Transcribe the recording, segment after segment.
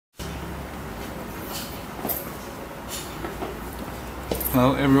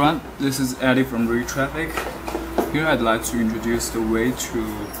Hello everyone, this is Eddie from ReTraffic. Here I'd like to introduce the way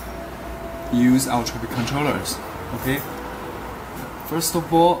to use our traffic controllers. Okay. First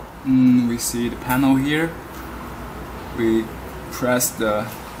of all, we see the panel here. We press the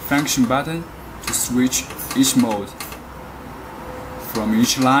function button to switch each mode from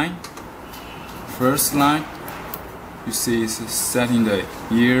each line. First line, you see it's setting the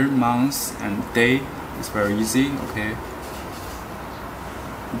year, month, and day. It's very easy. Okay.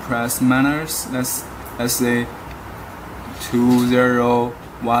 Press manners. Let's say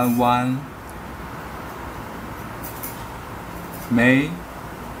 2011 May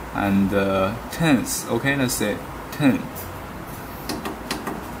and 10th. Okay, let's say 10.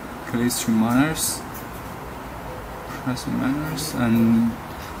 Click to manners. Press manners and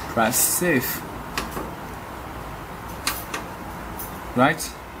press save.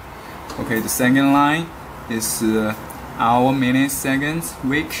 Right? Okay, the second line is hour, minutes, seconds,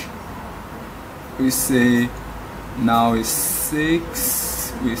 week. We say now is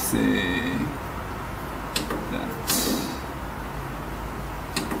 6. We say that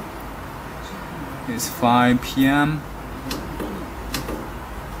it's 5 p.m.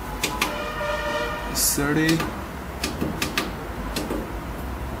 It's 30.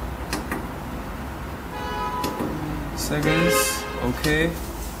 Seconds. Okay.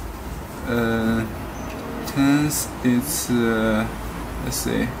 Tense, it's let's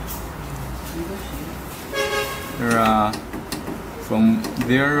see, there are from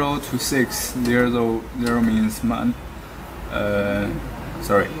 0 to 6. 0 means month.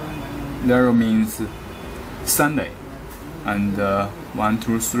 0 means Sunday, and 1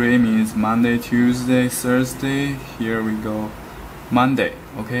 to 3 means Monday, Tuesday, Thursday. Here we go, Monday.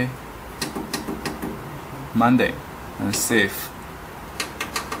 Okay, Monday, and save.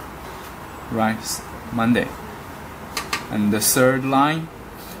 Right, Monday. And the third line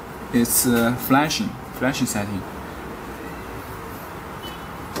is flashing setting.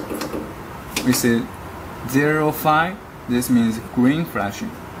 We say 05. This means green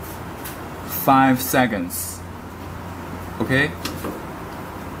flashing. 5 seconds. Okay.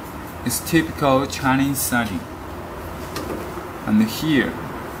 It's typical Chinese setting. And here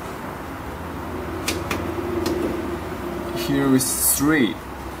is 3.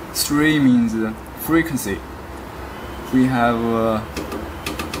 3 means frequency. We have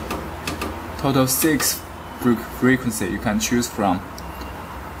total 6 frequency you can choose from.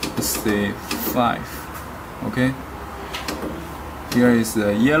 Let's say 5. Okay. Here is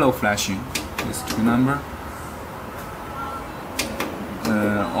the yellow flashing. It's 2 number.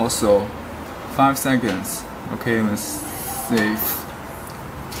 Also 5 seconds. Okay, let's save.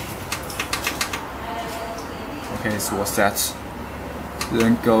 Okay, so what's that?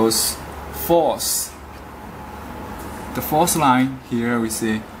 Then goes fourth. The fourth line here we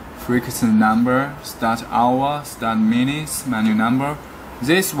see frequency number, start hour, start minutes, menu number.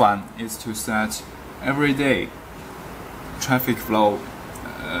 This one is to set everyday traffic flow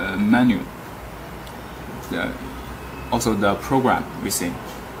menu. Also the program we see.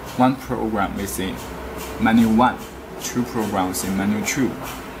 One program we see menu 1. 2 programs we see menu 2.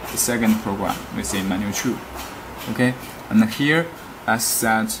 The second program we see menu 2. Okay, and here I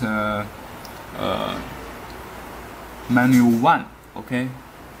set menu 1. Okay,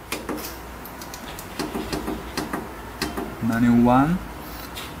 menu 1.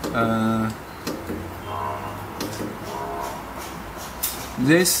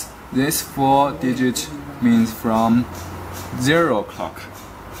 This 4 digit means from 0 o'clock.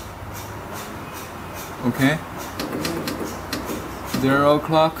 Okay, 0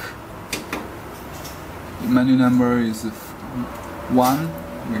 o'clock. Menu number is 1.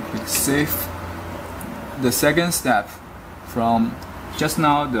 We click save. The second step, from just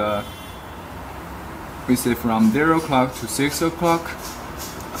now, we say from 0 o'clock to 6 o'clock.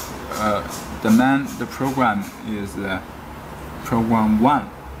 The program is program 1,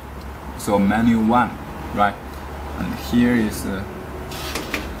 so menu 1, right? And here is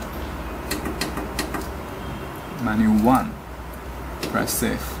menu 1. Press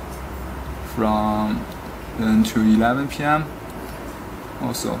save. From then to 11 p.m.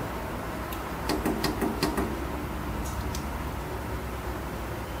 also.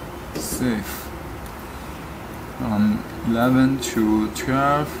 Save. From 11 to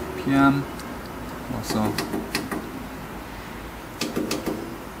 12 p.m. also.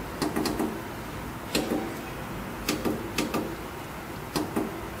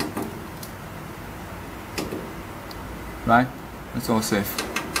 Right? It's all safe.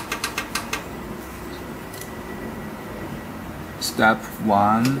 Step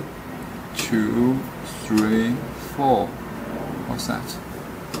 1, 2, 3, 4. all set.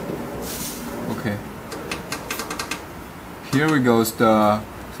 Okay. Here we go, the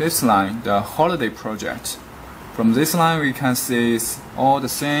fifth line, the holiday project. From this line we can see it's all the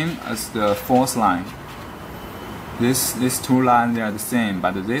same as the fourth line. These two lines, they are the same,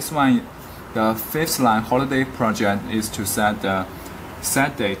 but this one, the fifth line, holiday project, is to set the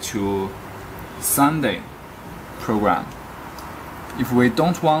Saturday to Sunday program. If we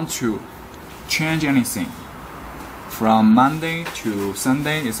don't want to change anything, from Monday to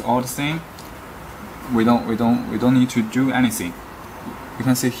Sunday is all the same. We don't need to do anything. You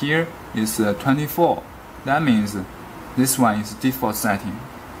can see here is 24. That means this one is default setting.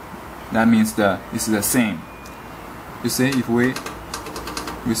 That means it's the same. You see, if we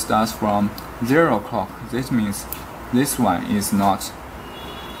start from 0 o'clock, this means this one is not.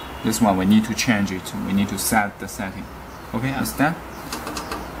 This one we need to change it. We need to set the setting. Okay, understand?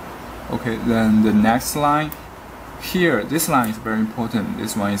 Okay, then the next line. Here, this line is very important.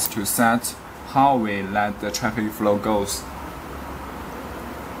 This one is to set how we let the traffic flow goes.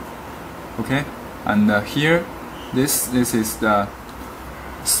 Okay, and here, this is the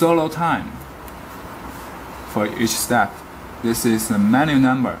solo time for each step. This is the manual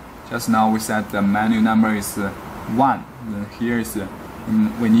number. Just now we said the manual number is 1. Then here is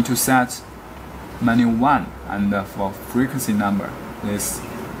we need to set manual 1, and for frequency number, this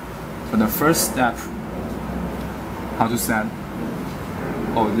for the first step. How to set?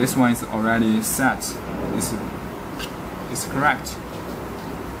 Oh, this one is already set. This is correct.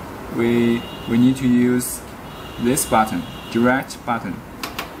 We need to use this button, direct button.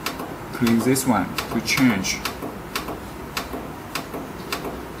 Click this one to change.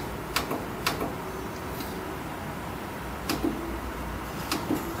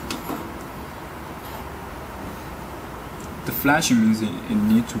 The flashing means it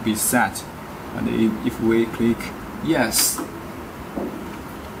needs to be set, and if we click yes,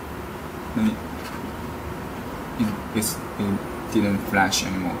 then it didn't flash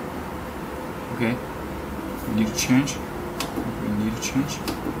anymore. Okay, we need to change.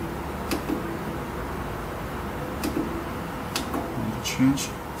 Change.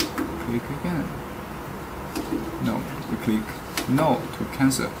 Click again. No, we click no to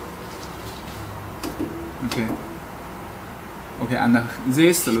cancel. Okay. Okay, and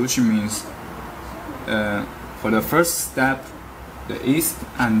this solution means for the first step, the east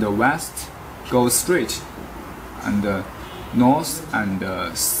and the west go straight, and the north and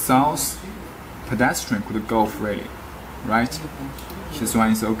the south pedestrian could go freely, right? This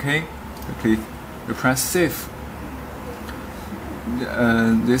one is okay. We press save.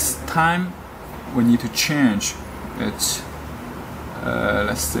 This time we need to change it.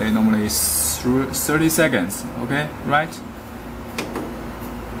 Let's say normally it's 30 seconds. Okay, right?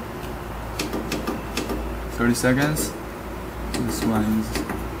 30 seconds. This one is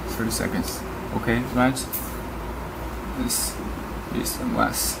 30 seconds. Okay, right? This is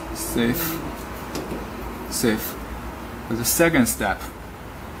west. Save. For the second step,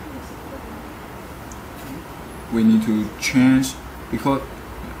 we need to change, because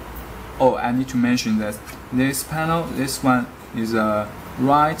I need to mention that this panel, this one is a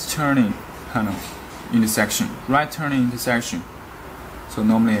right turning panel intersection. Right turning intersection. So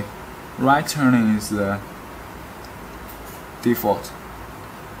normally right turning is the default,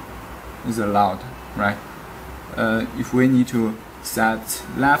 is allowed, right? If we need to set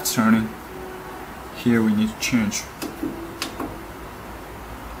left turning, here we need to change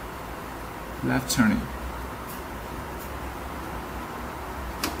left turning.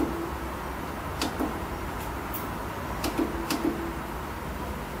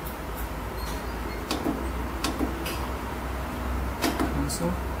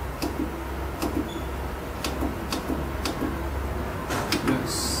 Cancel.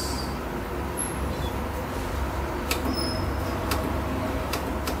 Yes.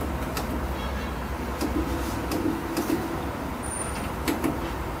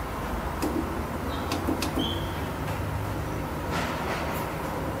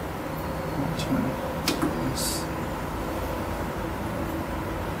 Yes.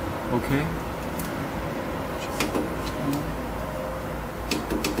 Okay.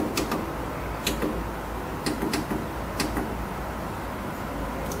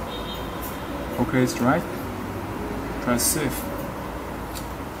 Okay, it's right. Press save.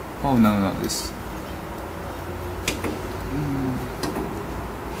 Oh no, this.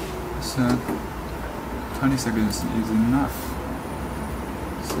 So 20 seconds is enough.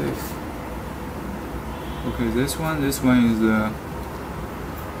 Save. Okay, this one is the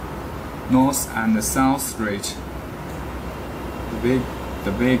north and the south straight.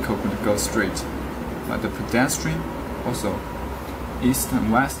 The vehicle could go straight, but the pedestrian also east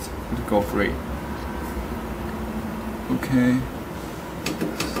and west, it go free. Okay,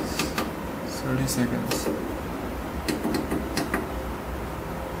 30 seconds.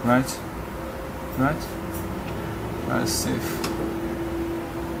 Right, safe.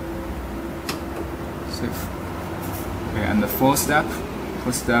 Okay, and the fourth step,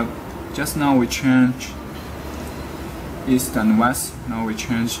 just now we change east and west, now we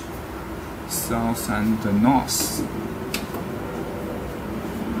change south and the north.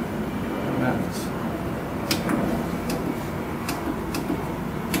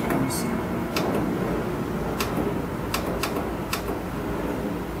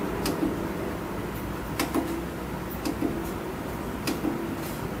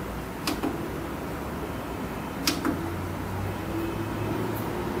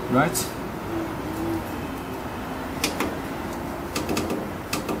 Right?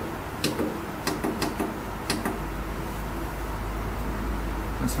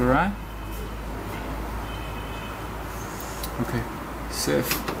 That's alright? Okay, safe.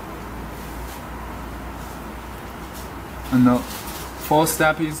 And the fourth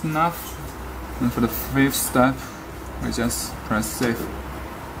step is enough. And for the fifth step, we just press save.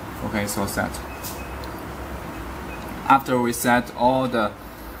 Okay, it's all set. After we set all the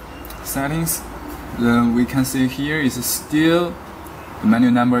settings, then we can see here is still the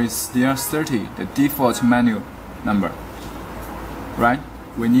menu number is still 30, the default menu number. Right?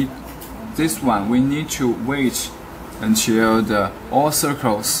 We need this one. We need to wait until the all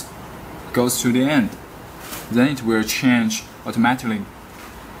circles goes to the end. Then it will change automatically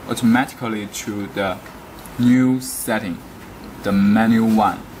to the new setting, the menu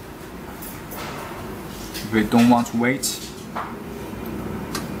 1. If we don't want to wait, let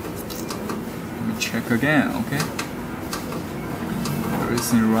me check again. Okay,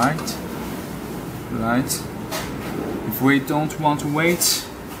 everything right. If we don't want to wait,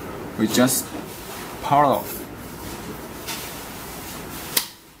 we just power off.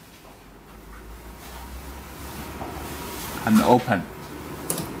 And open.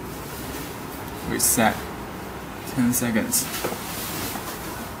 We set 10 seconds.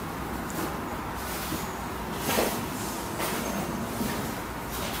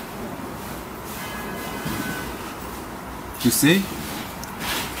 You see?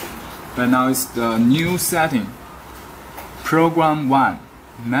 But now it's the new setting. Program 1,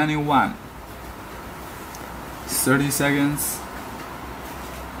 menu 1. 30 seconds.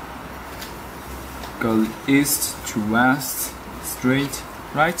 Go east to west, straight,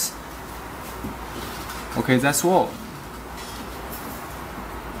 right? Okay, that's all.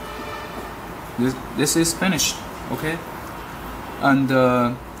 This is finished, okay? And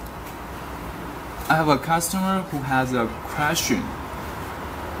I have a customer who has a question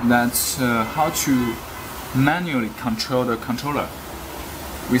that's how to manually control the controller.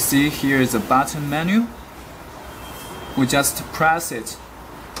 We see here is a button menu. We just press it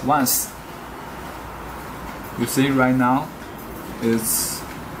once. You see right now it's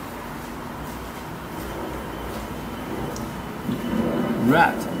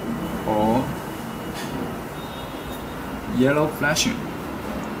red or yellow flashing.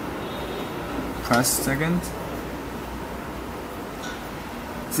 Press second.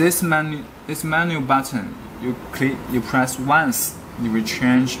 This menu button, you press once, it will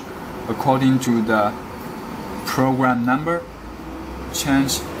change according to the program number.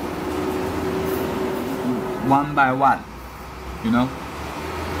 Change one by one, you know.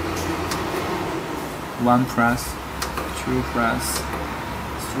 1 press, 2 press,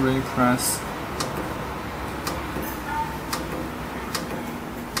 3 press.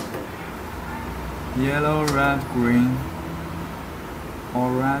 Yellow, red, green,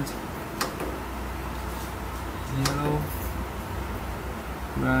 or red, yellow,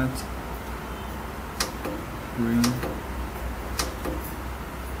 red, green,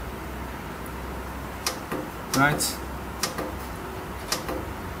 right?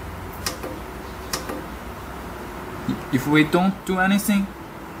 If we don't do anything,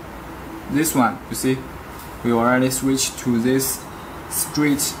 this one, you see, we already switched to this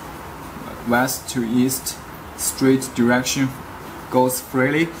straight west to east, straight direction goes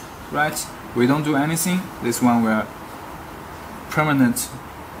freely, right? We don't do anything, this one will permanent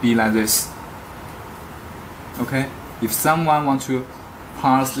be like this. Okay? If someone want to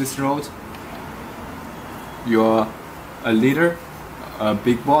pass this road, you're a leader, a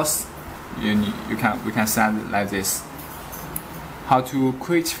big boss, we can set it like this. How to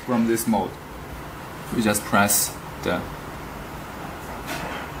quit from this mode? We just press the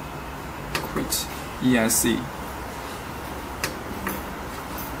quit, ESC.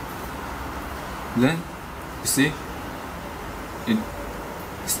 Then you see it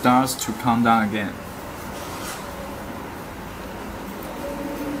starts to count down again.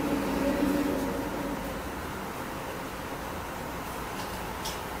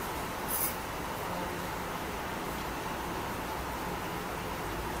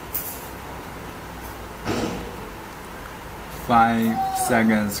 Five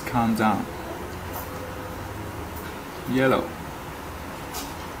seconds countdown. Yellow.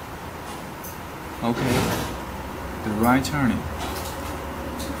 Okay. The right turning.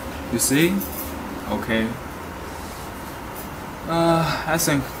 You see? Okay. I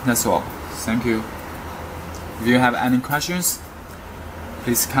think that's all. Thank you. If you have any questions,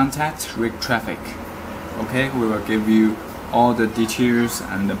 please contact Rick Traffic. Okay, we will give you all the details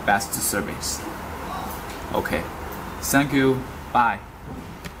and the best service. Okay. Thank you. Bye.